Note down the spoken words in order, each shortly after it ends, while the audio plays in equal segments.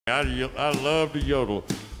I love to yodel.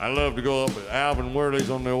 I love to go up at Alvin Worley's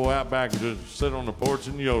on the old Outback and just sit on the porch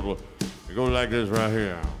and yodel. It goes like this right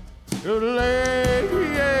here. Yodel-ay,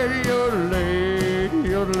 yeah, yodel-ay,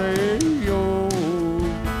 yodel-ay, yo.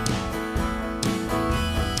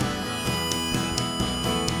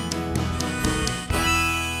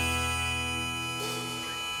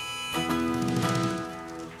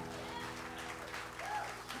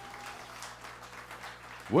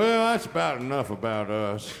 Well, that's about enough about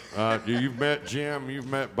us. You've met Jim, you've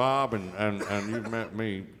met Bob, and you've met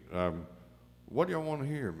me. What do y'all want to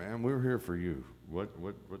hear, man? We're here for you. What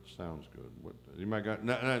sounds good? What you might got?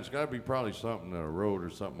 No, it's got to be probably something that I wrote or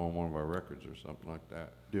something on one of our records or something like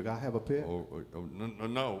that. Do I have a pick?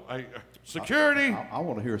 No. Security. I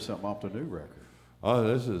want to hear something off the new record. Oh,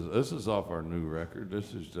 this is off our new record.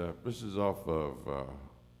 This is off of.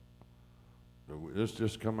 This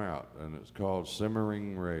just come out, and it's called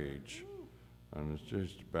Simmering Rage. And it's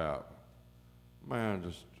just about, man,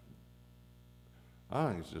 I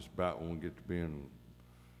think it's just about when we get to being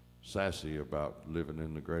sassy about living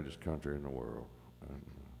in the greatest country in the world.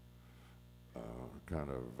 And kind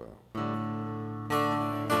of...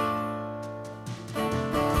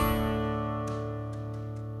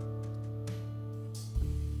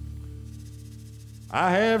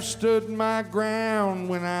 I have stood my ground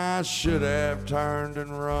when I should have turned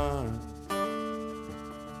and run.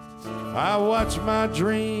 I watch my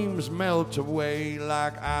dreams melt away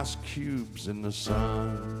like ice cubes in the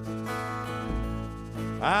sun.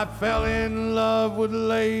 I fell in love with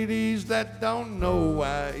ladies that don't know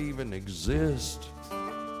I even exist.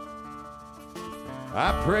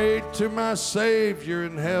 I prayed to my Savior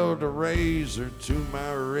and held a razor to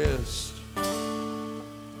my wrist.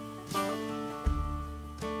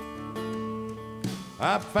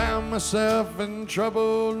 I found myself in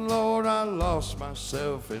trouble, Lord, I lost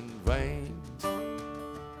myself in vain.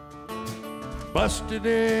 Busted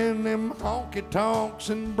in them honky-tonks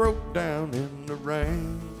and broke down in the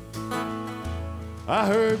rain. I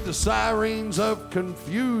heard the sirens of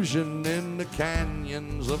confusion in the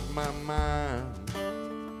canyons of my mind.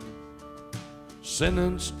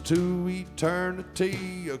 Sentenced to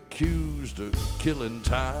eternity, accused of killing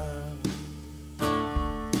time.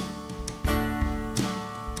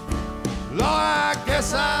 Lord, I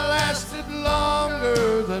guess I lasted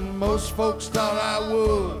longer than most folks thought I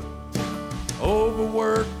would.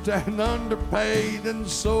 Overworked and underpaid and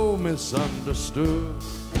so misunderstood.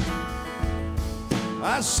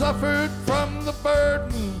 I suffered from the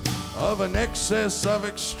burden of an excess of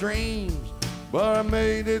extremes, but I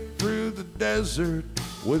made it through the desert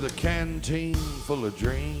with a canteen full of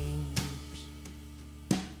dreams.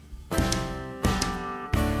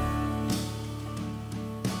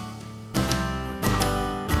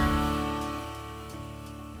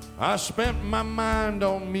 I spent my mind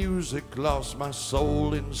on music, lost my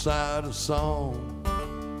soul inside a song.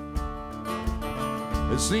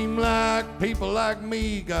 It seemed like people like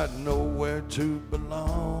me got nowhere to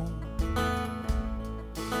belong.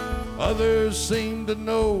 Others seem to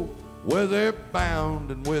know where they're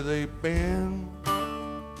bound and where they've been.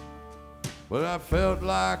 But I felt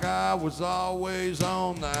like I was always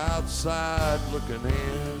on the outside looking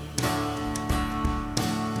in.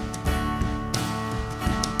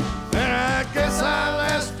 And I guess I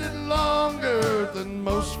lasted longer than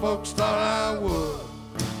most folks thought I would.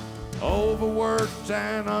 Overworked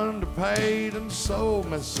and underpaid and so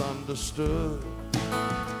misunderstood.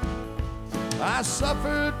 I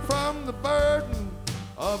suffered from the burden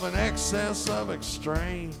of an excess of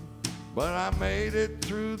extreme, but I made it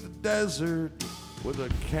through the desert with a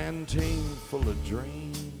canteen full of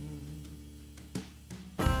dreams.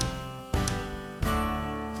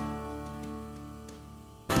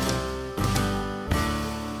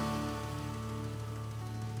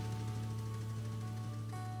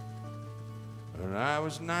 I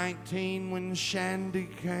was 19 when Shandy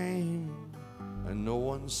came, and no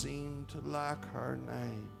one seemed to like her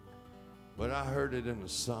name. But I heard it in a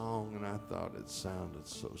song, and I thought it sounded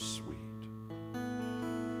so sweet.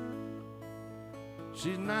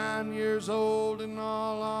 She's 9 years old and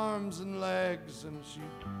all arms and legs, and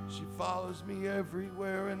she follows me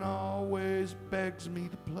everywhere and always begs me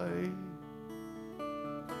to play.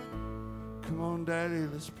 Come on, Daddy,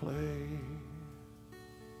 let's play.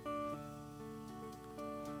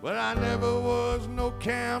 But I never was no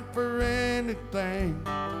count for anything.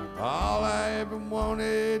 All I ever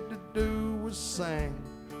wanted to do was sing.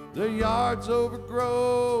 The yard's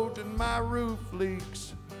overgrown and my roof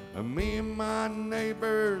leaks, and me and my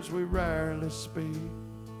neighbors, we rarely speak.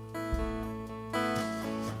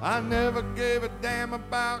 I never gave a damn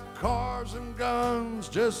about cars and guns,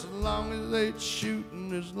 just as long as they'd shoot and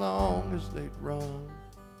shooting as long as they'd run.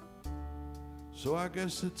 So I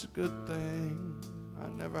guess it's a good thing I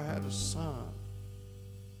never had a son.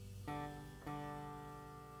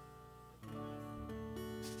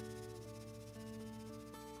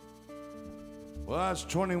 Well, I was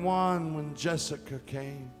 21 when Jessica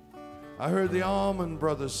came. I heard the Allman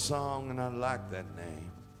Brothers song and I liked that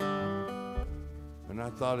name. And I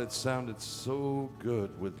thought it sounded so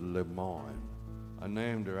good with Lemoyne. I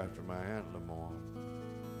named her after my Aunt Lemoyne.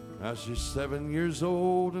 Now she's 7 years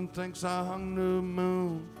old and thinks I hung the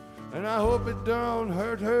moon. And I hope it don't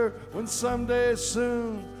hurt her when someday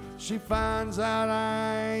soon she finds out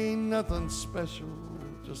I ain't nothing special,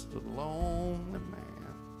 just a lonely man.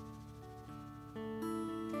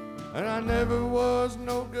 And I never was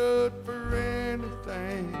no good for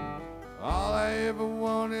anything. All I ever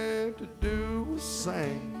wanted to do was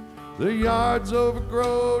sing. The yard's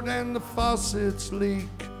overgrown and the faucets leak,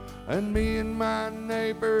 and me and my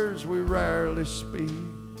neighbors, we rarely speak.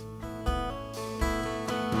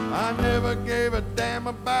 I never gave a damn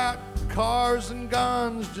about cars and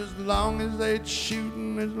guns, just as long as they'd shoot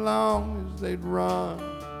and as long as they'd run.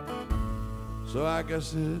 So I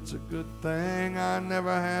guess it's a good thing I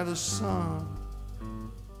never had a son.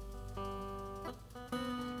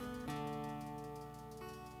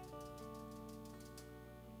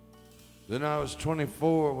 Then I was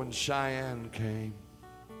 24 when Cheyenne came,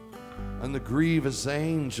 and the grievous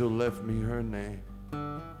angel left me her name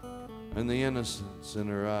and the innocence in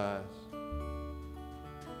her eyes.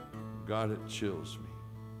 God, it chills me.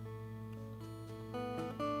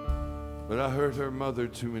 But I heard her mother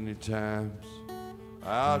too many times,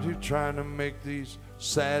 out here trying to make these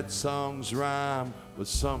sad songs rhyme, but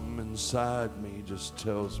something inside me just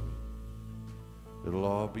tells me it'll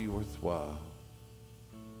all be worthwhile.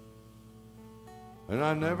 And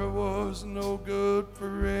I never was no good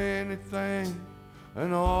for anything,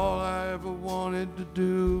 and all I ever wanted to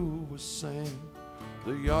do was sing.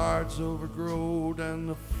 The yard's overgrown and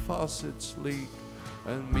the faucets leak,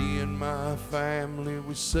 and me and my family,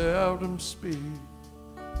 we seldom speak.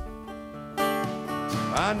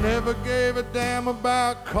 I never gave a damn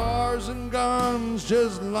about cars and guns,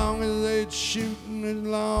 just as long as they'd shoot and as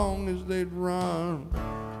long as they'd run.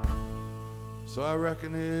 So I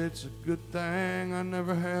reckon it's a good thing I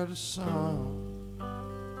never had a son.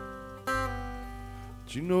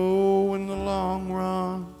 But you know, in the long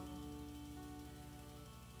run,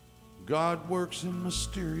 God works in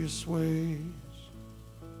mysterious ways.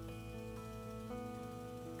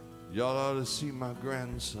 Y'all ought to see my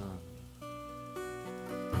grandson.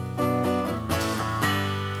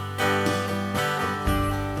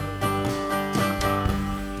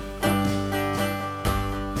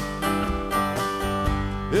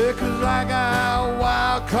 Yeah, 'cause I got a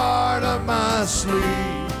wild card up my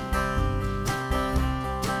sleeve.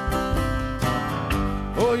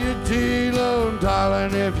 Oh, you deal,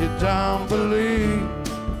 darling, if you don't believe.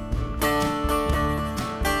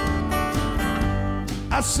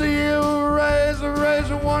 I see you raise the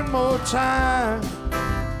razor one more time.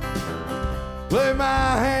 Play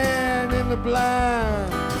my hand in the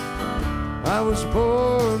blind. I was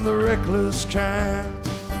born the reckless kind.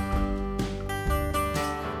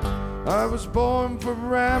 I was born for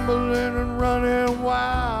rambling and running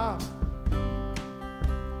wild.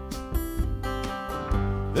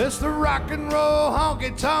 It's the rock and roll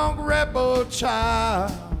honky-tonk rebel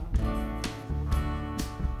child.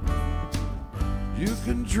 You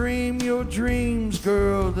can dream your dreams,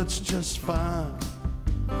 girl, that's just fine.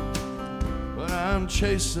 But I'm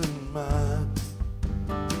chasing mine.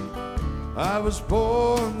 I was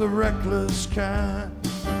born the reckless kind.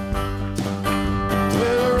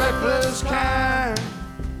 We're the reckless kind.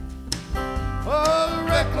 Oh, the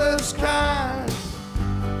reckless kind.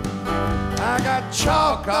 I got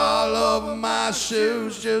chalk all over my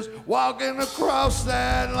shoes just walking across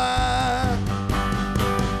that line.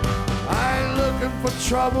 I ain't looking for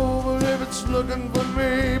trouble, but if it's looking for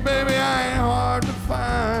me, baby, I ain't hard to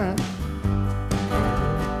find.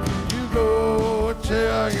 You go and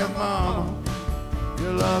tell your mama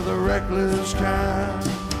you love the reckless kind.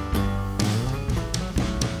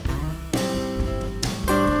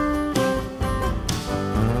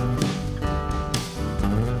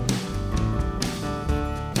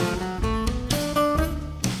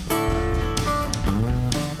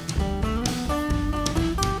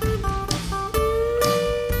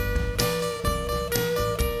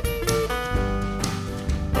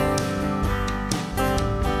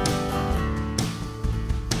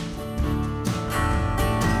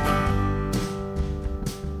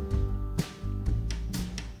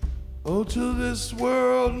 Oh, till this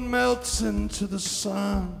world melts into the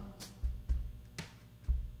sun,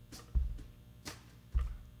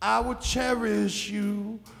 I would cherish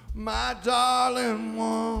you, my darling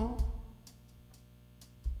one.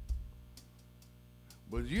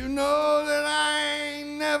 But you know that I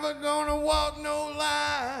ain't never gonna walk no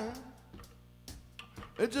line.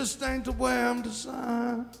 It just ain't the way I'm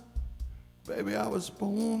designed. Baby, I was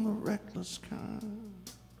born the reckless kind.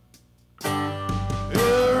 Yeah,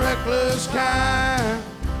 the reckless kind.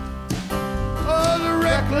 Oh, the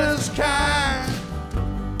reckless kind.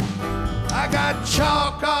 I got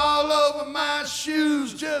chalk all over my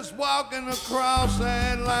shoes just walking across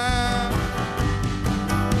that line.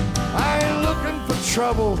 I ain't looking for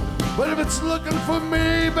trouble, but if it's looking for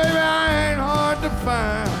me, baby, I ain't hard to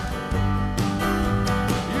find.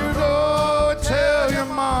 You go and tell your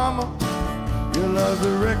mama you love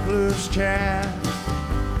the reckless kind.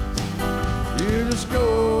 You just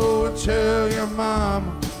go and tell your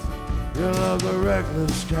mama you love the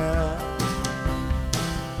reckless kind.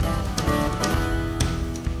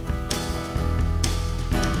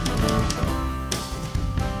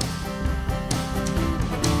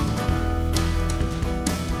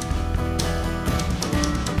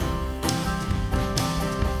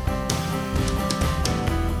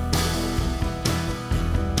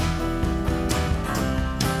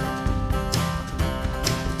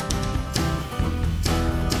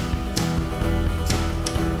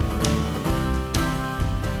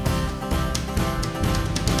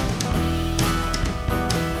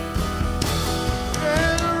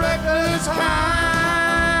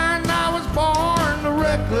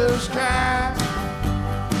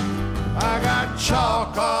 I got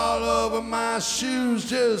chalk all over my shoes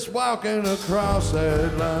just walking across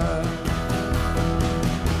that line.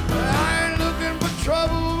 I ain't looking for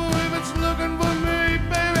trouble, if it's looking for me,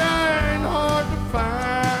 baby, I ain't hard to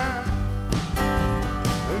find.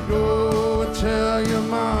 Go and tell your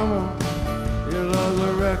mama you love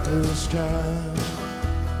the reckless kind.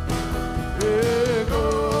 Yeah,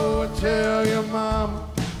 go and tell your mama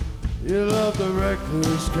you love the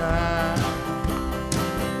reckless kind.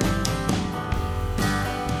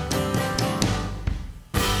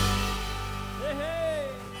 Hey, hey.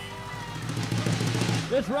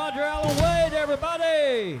 This Roger Allen Wade,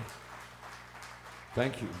 everybody.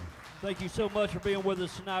 Thank you. Thank you so much for being with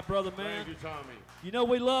us tonight, brother man. Thank you, Tommy. You know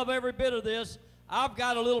we love every bit of this. I've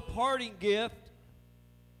got a little parting gift.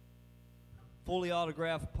 Fully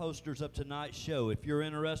autographed posters of tonight's show. If you're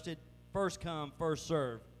interested, first come, first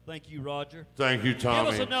serve. Thank you, Roger. Thank you, Tommy.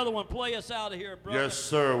 Give us another one. Play us out of here, brother. Yes,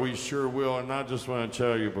 sir, we sure will. And I just want to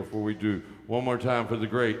tell you before we do, one more time for the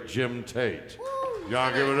great Jim Tate.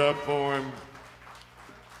 Y'all give it up for him.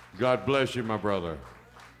 God bless you, my brother.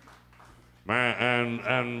 Man,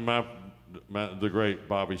 and the great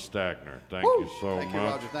Bobby Stackner. Thank you so much. Thank you,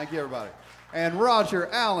 Roger. Thank you, everybody. And Roger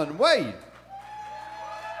Allen Wade.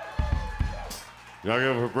 Y'all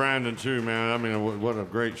give it for Brandon, too, man. I mean, what a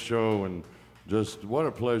great show, and just what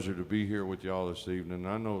a pleasure to be here with y'all this evening.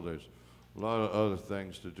 I know there's a lot of other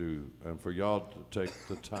things to do, and for y'all to take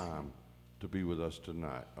the time to be with us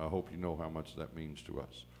tonight, I hope you know how much that means to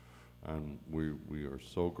us. And we are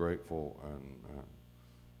so grateful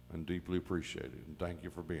and deeply appreciated. And thank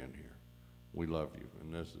you for being here. We love you.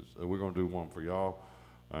 And this is we're going to do one for y'all,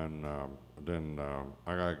 and then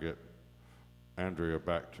I got to get Andrea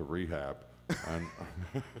back to rehab. And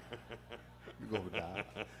You're going to die.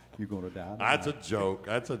 You're going to die. That's a joke.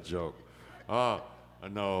 That's a joke.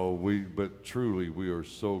 No, but truly, we are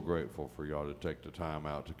so grateful for y'all to take the time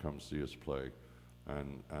out to come see us play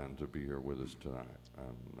and to be here with us tonight.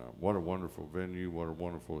 And what a wonderful venue, what a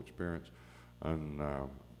wonderful experience. And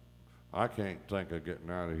I can't think of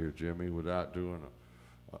getting out of here, Jimmy, without doing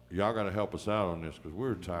y'all got to help us out on this because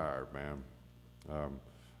we're tired, man.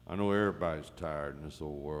 I know everybody's tired in this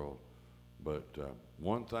old world. But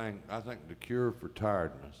one thing, I think the cure for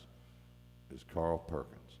tiredness is Carl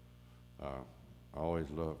Perkins. I always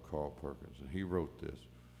loved Carl Perkins, and he wrote this.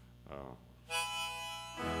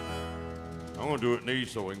 I'm going to do it in E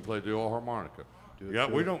so we can play the old harmonica. Yeah,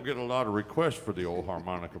 we don't get a lot of requests for the old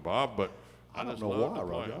harmonica, Bob, but I don't know why,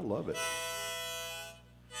 Roger. I love it.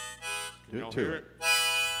 Can y'all hear it?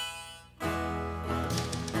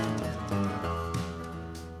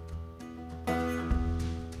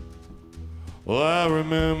 Well, I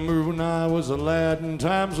remember when I was a lad and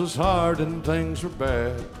times was hard and things were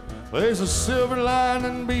bad. There's a silver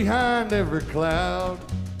lining behind every cloud.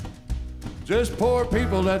 Just poor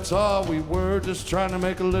people, that's all we were, just trying to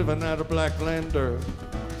make a living out of black land dirt.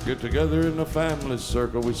 Get together in the family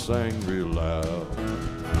circle, we sang real loud.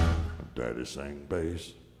 Daddy sang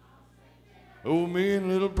bass. Oh, me and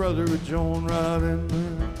little brother would join right in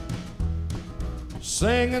there,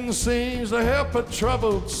 singing seems to help a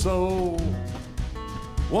troubled soul.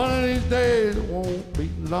 One of these days it won't be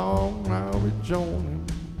long, I'll rejoin him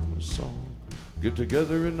in a song. Get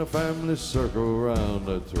together in the family circle around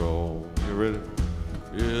the throne. You ready?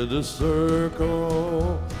 Yeah, the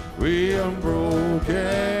circle we unbroken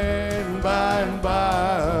by and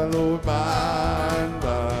by, Lord, by and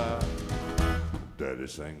by. Daddy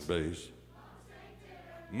sang bass.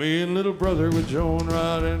 Me and little brother would join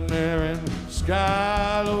right in there in the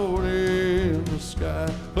sky, Lord, in the sky.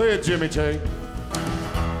 Play it, Jimmy Tate.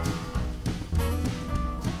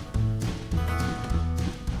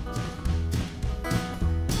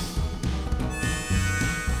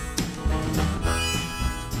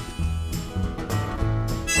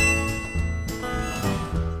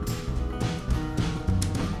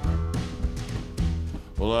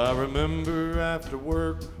 Well, I remember after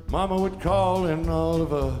work, Mama would call in all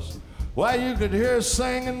of us, while you could hear us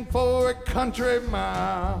singing for a country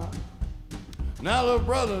mile. Now little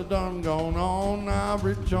brother done gone on, I'll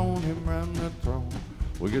rejoin him round that throne.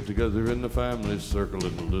 We get together in the family circle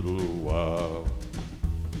in a little while.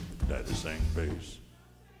 Daddy sang bass.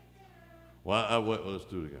 Wait, let's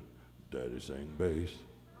do it again. Daddy sang bass.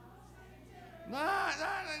 Nah, I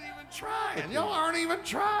ain't even trying. Y'all aren't even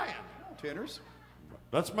trying. Tenors.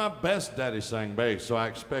 That's my best daddy sang bass, so I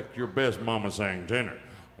expect your best mama sang tenor.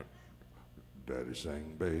 Daddy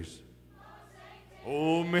sang bass.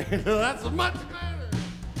 Oh man, that's much better.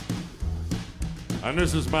 And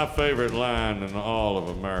this is my favorite line in all of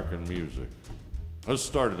American music. Let's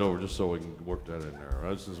start it over just so we can work that in there.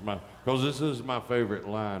 This is my favorite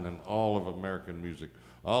line in all of American music,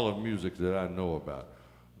 all of music that I know about.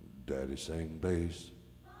 Daddy sang bass.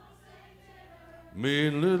 Me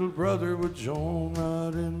and little brother would join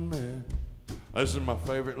right in there. This is my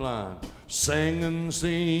favorite line. Singing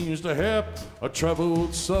seems to help a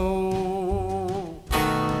troubled soul.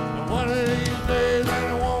 And one of these days, and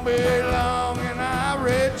it won't be long, and I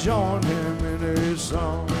rejoin him in his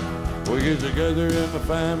song. We get together in the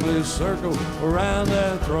family circle around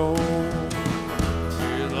that throne.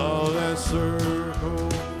 And all that circle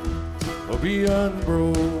will be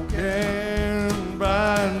unbroken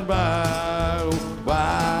by and by.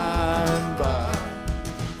 By and by,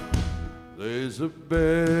 there's a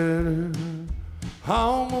better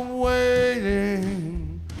home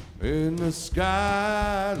awaiting in the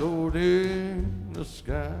sky, Lord, in the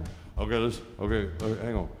sky. Okay,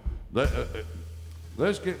 hang on.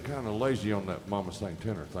 Let's get kind of lazy on that Mama Sang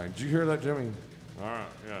tenor thing. Did you hear that, Jimmy? All right,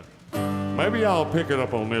 yeah. Maybe I'll pick it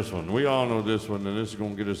up on this one. We all know this one, and this is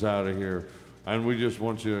going to get us out of here. And we just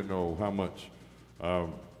want you to know how much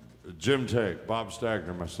Jim Tate, Bob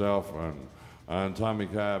Stagner, myself, and Tommy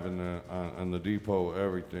Cav and the depot,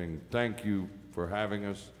 everything. Thank you for having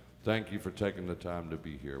us. Thank you for taking the time to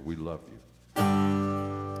be here. We love you.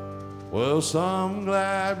 Well, some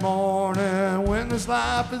glad morning when this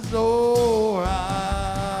life is over,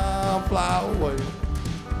 I'll fly away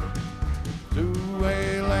to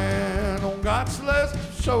a land on God's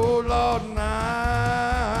celestial shore, Lord, and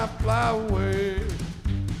I fly away.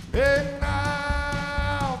 And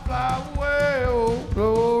I'll fly away, oh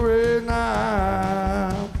glory, and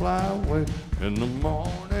I'll fly away in the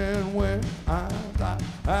morning when I die.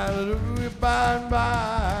 Hallelujah, by and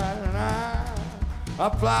by, and I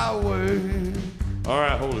fly away. All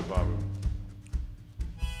right, hold it, Bobby.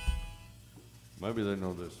 Maybe they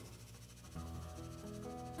know this.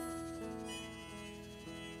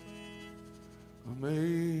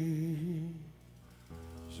 Amazing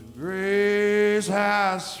grace,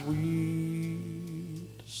 how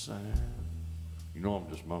sweet the sound. You know I'm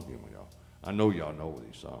just monkeying with y'all. I know y'all know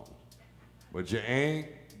these songs, but you ain't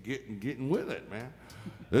getting with it, man.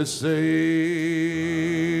 They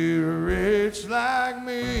say rich like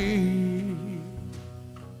me.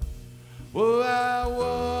 Well, I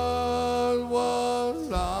was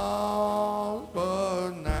lost, but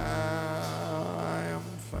now I am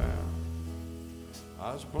found.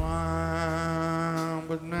 I was blind,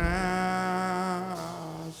 but now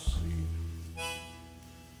I see.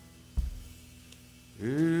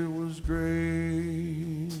 It was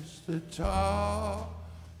grace that taught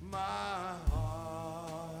my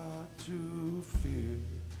heart to fear,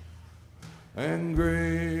 and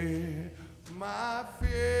great my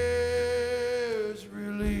fears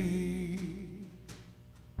relieved.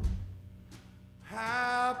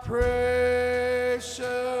 How precious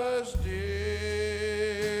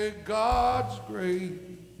did God's grace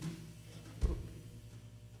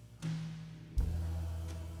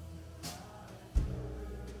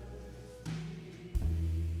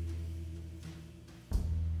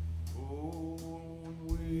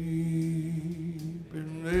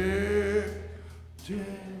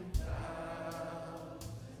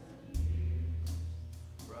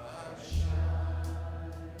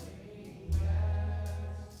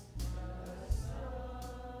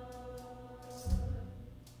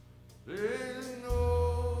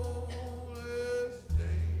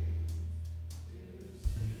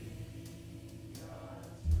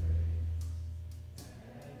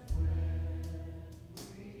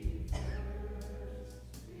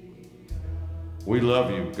We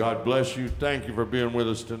love you. God bless you. Thank you for being with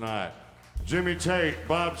us tonight. Jimmy Tate,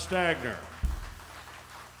 Bob Stagner.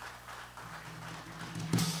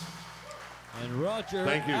 And Roger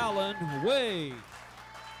Thank you. Allen Wade.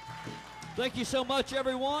 Thank you so much,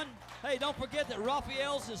 everyone. Hey, don't forget that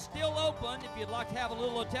Raphael's is still open. If you'd like to have a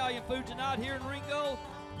little Italian food tonight here in Ringgold,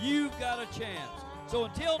 you've got a chance. So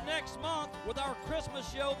until next month with our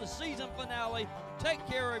Christmas show, the season finale, take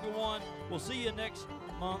care, everyone. We'll see you next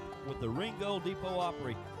month with the Ringgold Depot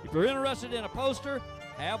Opry. If you're interested in a poster,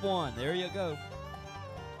 have one. There you go.